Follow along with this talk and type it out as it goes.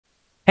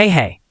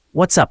Hey,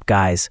 what's up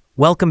guys?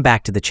 Welcome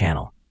back to the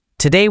channel.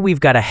 Today we've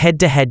got a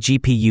head-to-head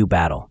GPU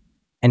battle.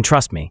 And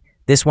trust me,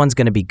 this one's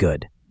gonna be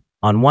good.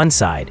 On one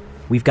side,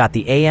 we've got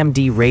the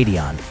AMD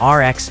Radeon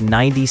RX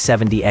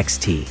 9070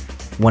 XT,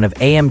 one of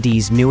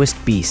AMD's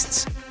newest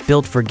beasts,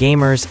 built for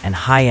gamers and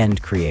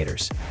high-end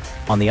creators.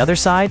 On the other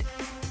side,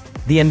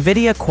 the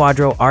NVIDIA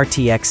Quadro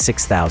RTX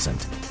 6000,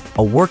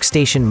 a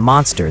workstation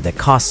monster that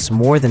costs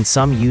more than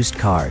some used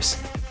cars.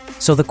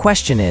 So the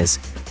question is,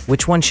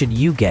 which one should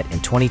you get in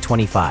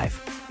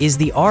 2025? Is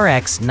the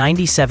RX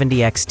 9070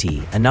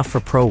 XT enough for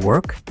pro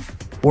work?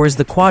 Or is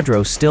the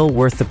Quadro still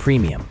worth the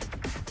premium?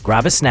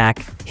 Grab a snack,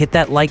 hit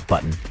that like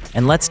button,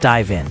 and let's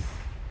dive in.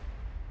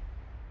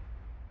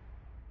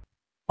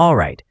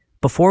 Alright,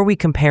 before we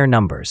compare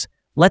numbers,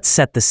 let's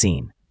set the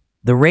scene.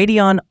 The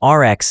Radeon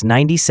RX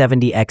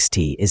 9070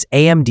 XT is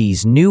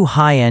AMD's new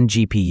high-end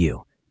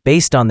GPU,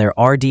 based on their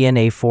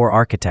RDNA 4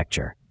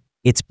 architecture.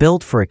 It's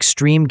built for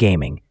extreme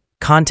gaming,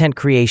 content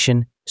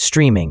creation,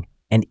 streaming,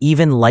 and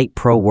even light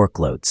pro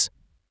workloads,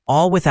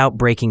 all without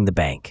breaking the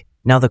bank.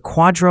 Now the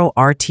Quadro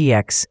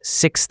RTX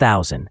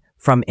 6000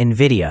 from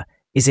NVIDIA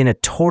is in a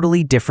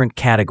totally different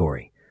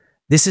category.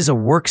 This is a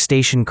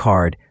workstation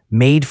card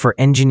made for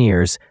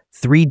engineers,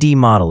 3D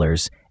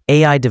modelers,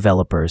 AI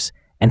developers,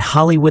 and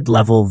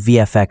Hollywood-level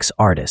VFX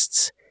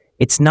artists.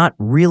 It's not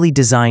really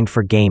designed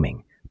for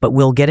gaming, but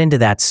we'll get into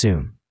that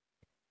soon.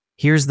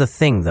 Here's the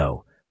thing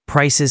though,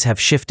 prices have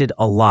shifted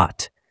a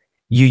lot.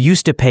 You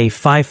used to pay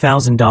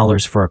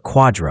 $5,000 for a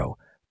Quadro,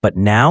 but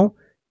now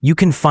you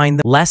can find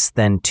them less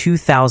than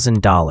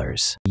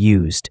 $2,000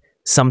 used,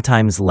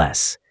 sometimes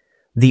less.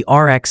 The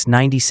RX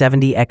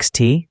 9070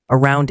 XT,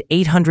 around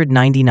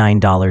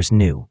 $899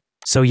 new.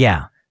 So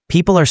yeah,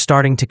 people are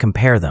starting to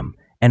compare them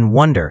and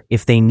wonder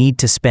if they need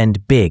to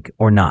spend big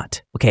or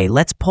not. Okay,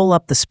 let's pull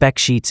up the spec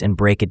sheets and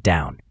break it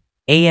down.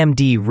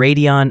 AMD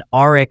Radeon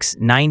RX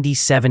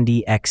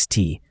 9070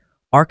 XT,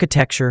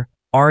 architecture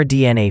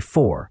RDNA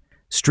 4,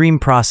 stream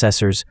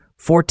processors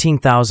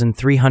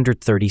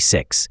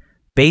 14,336,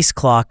 base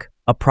clock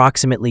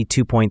approximately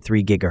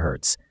 2.3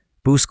 GHz,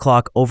 boost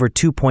clock over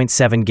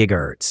 2.7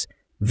 GHz,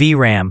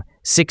 VRAM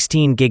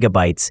 16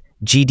 GB,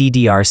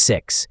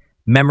 GDDR6,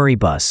 memory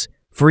bus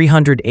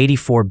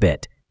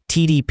 384-bit,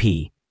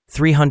 TDP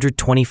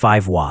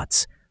 325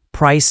 watts,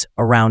 price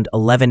around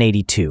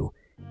 $1182,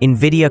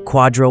 NVIDIA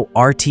Quadro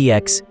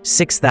RTX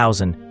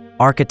 6000,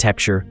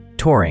 architecture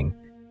Turing,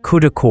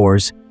 CUDA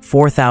cores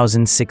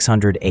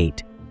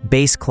 4608,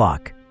 base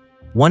clock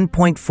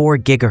 1.4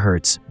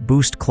 GHz,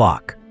 boost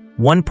clock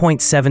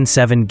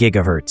 1.77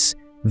 GHz,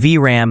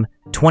 VRAM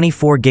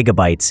 24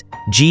 GB,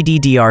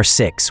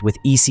 GDDR6 with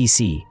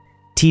ECC,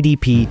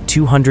 TDP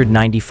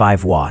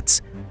 295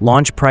 watts,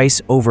 launch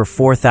price over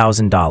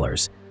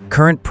 $4,000,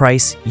 current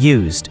price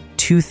used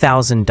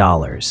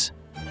 $2,000.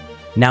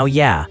 Now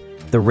yeah,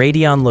 the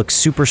Radeon looks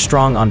super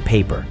strong on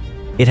paper.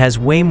 It has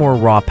way more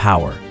raw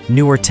power,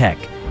 newer tech,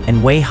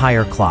 and way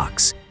higher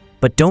clocks.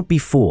 But don't be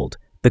fooled,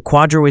 the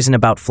Quadro isn't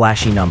about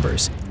flashy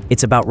numbers.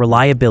 It's about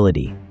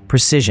reliability,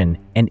 precision,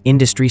 and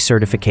industry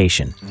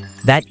certification.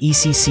 That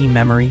ECC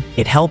memory,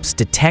 it helps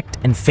detect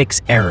and fix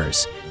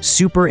errors,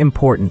 super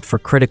important for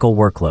critical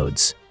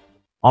workloads.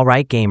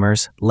 Alright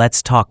gamers,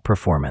 let's talk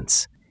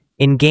performance.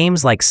 In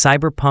games like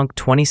Cyberpunk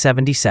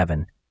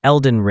 2077,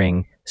 Elden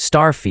Ring,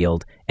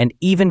 Starfield, and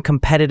even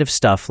competitive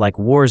stuff like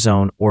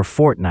Warzone or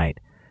Fortnite,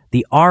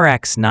 the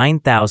RX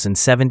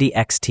 9070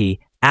 XT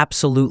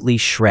absolutely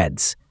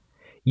shreds.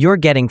 You're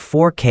getting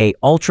 4K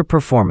ultra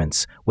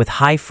performance with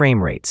high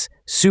frame rates,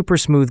 super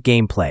smooth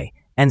gameplay,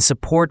 and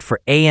support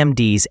for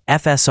AMD's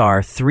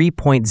FSR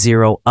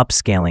 3.0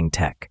 upscaling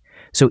tech.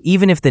 So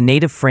even if the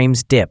native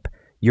frames dip,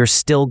 you're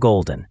still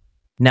golden.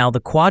 Now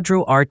the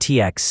Quadro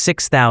RTX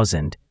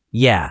 6000,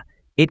 yeah,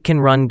 it can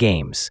run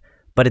games,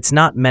 but it's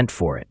not meant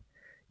for it.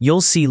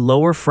 You'll see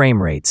lower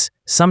frame rates,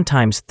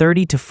 sometimes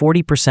 30 to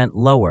 40%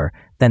 lower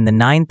than the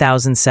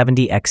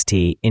 9070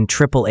 XT in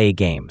AAA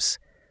games.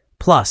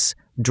 Plus,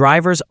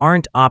 drivers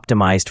aren't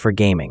optimized for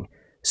gaming,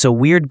 so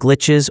weird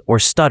glitches or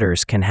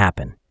stutters can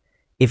happen.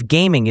 If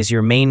gaming is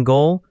your main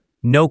goal,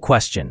 no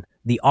question,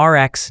 the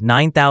RX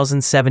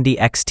 9070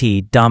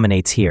 XT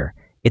dominates here.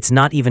 It's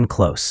not even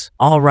close.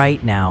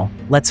 Alright now,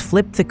 let's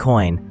flip the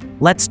coin.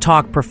 Let's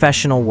talk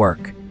professional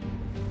work.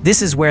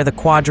 This is where the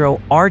Quadro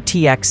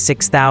RTX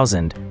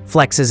 6000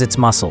 flexes its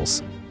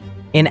muscles.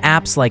 In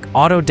apps like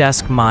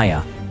Autodesk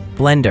Maya,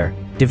 Blender,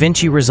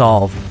 DaVinci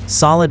Resolve,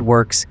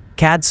 SolidWorks,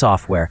 CAD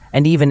software,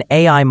 and even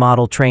AI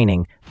model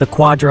training, the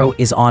Quadro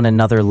is on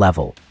another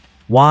level.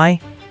 Why?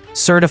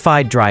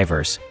 Certified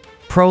drivers,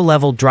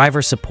 pro-level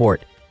driver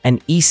support,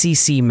 and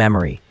ECC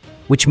memory,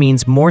 which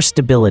means more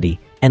stability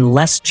and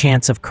less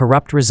chance of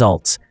corrupt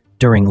results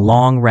during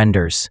long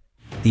renders.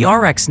 The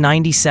RX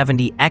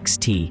 9070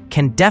 XT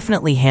can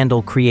definitely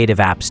handle creative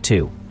apps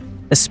too,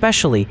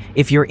 especially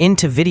if you're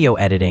into video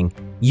editing,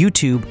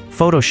 YouTube,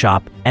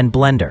 Photoshop, and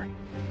Blender.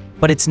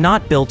 But it's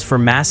not built for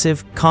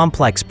massive,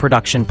 complex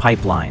production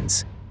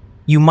pipelines.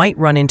 You might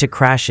run into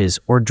crashes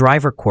or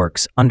driver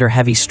quirks under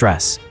heavy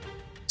stress.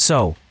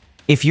 So,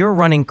 If you're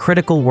running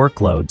critical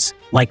workloads,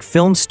 like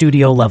film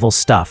studio level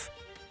stuff,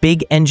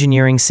 big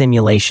engineering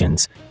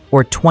simulations,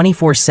 or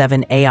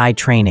 24/7 AI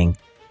training,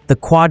 the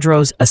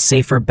Quadro's a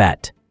safer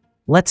bet.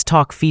 Let's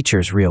talk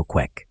features real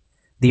quick.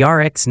 The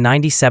RX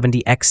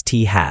 9070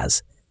 XT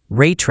has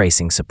ray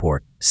tracing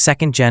support,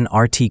 2nd Gen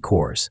RT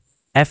cores,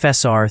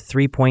 FSR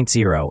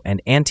 3.0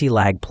 and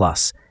anti-lag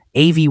plus,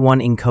 AV1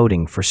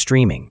 encoding for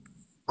streaming.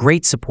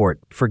 Great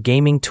support for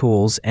gaming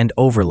tools and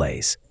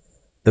overlays.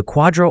 The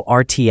Quadro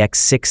RTX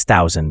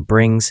 6000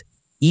 brings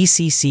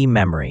ECC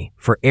memory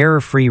for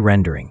error-free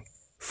rendering,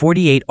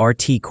 48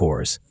 RT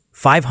cores,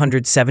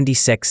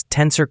 576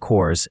 Tensor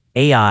cores,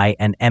 AI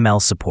and ML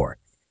support,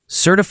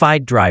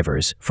 certified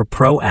drivers for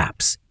pro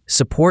apps,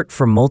 support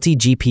for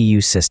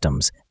multi-GPU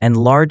systems, and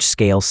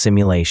large-scale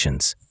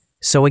simulations.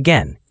 So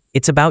again,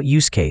 it's about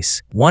use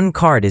case. One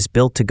card is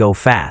built to go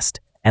fast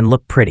and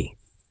look pretty.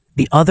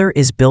 The other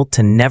is built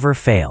to never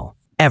fail,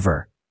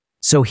 ever.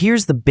 So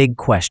here's the big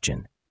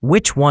question.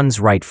 Which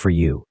one's right for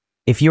you?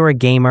 If you're a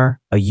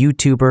gamer, a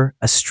YouTuber,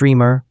 a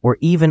streamer, or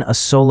even a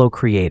solo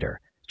creator,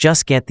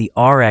 just get the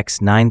RX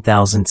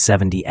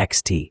 9070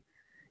 XT.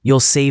 You'll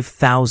save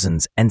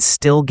thousands and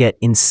still get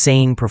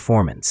insane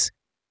performance.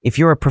 If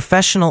you're a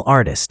professional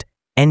artist,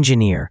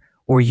 engineer,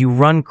 or you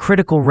run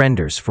critical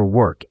renders for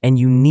work and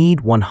you need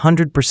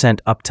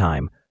 100%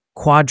 uptime,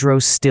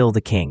 Quadro's still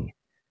the king.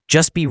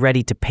 Just be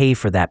ready to pay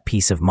for that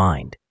peace of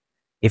mind.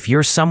 If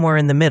you're somewhere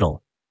in the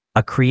middle,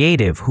 a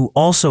creative who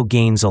also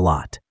gains a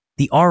lot,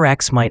 the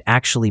RX might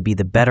actually be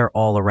the better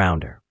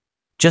all-arounder.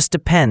 Just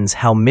depends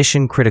how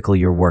mission-critical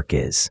your work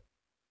is.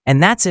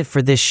 And that's it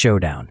for this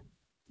showdown.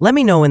 Let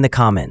me know in the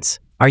comments,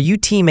 are you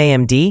Team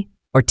AMD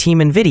or Team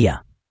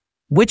NVIDIA?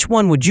 Which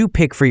one would you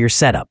pick for your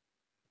setup?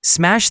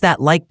 Smash that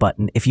like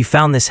button if you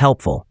found this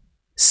helpful.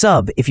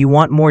 Sub if you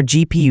want more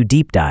GPU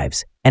deep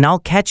dives, and I'll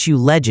catch you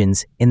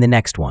legends in the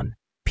next one.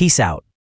 Peace out.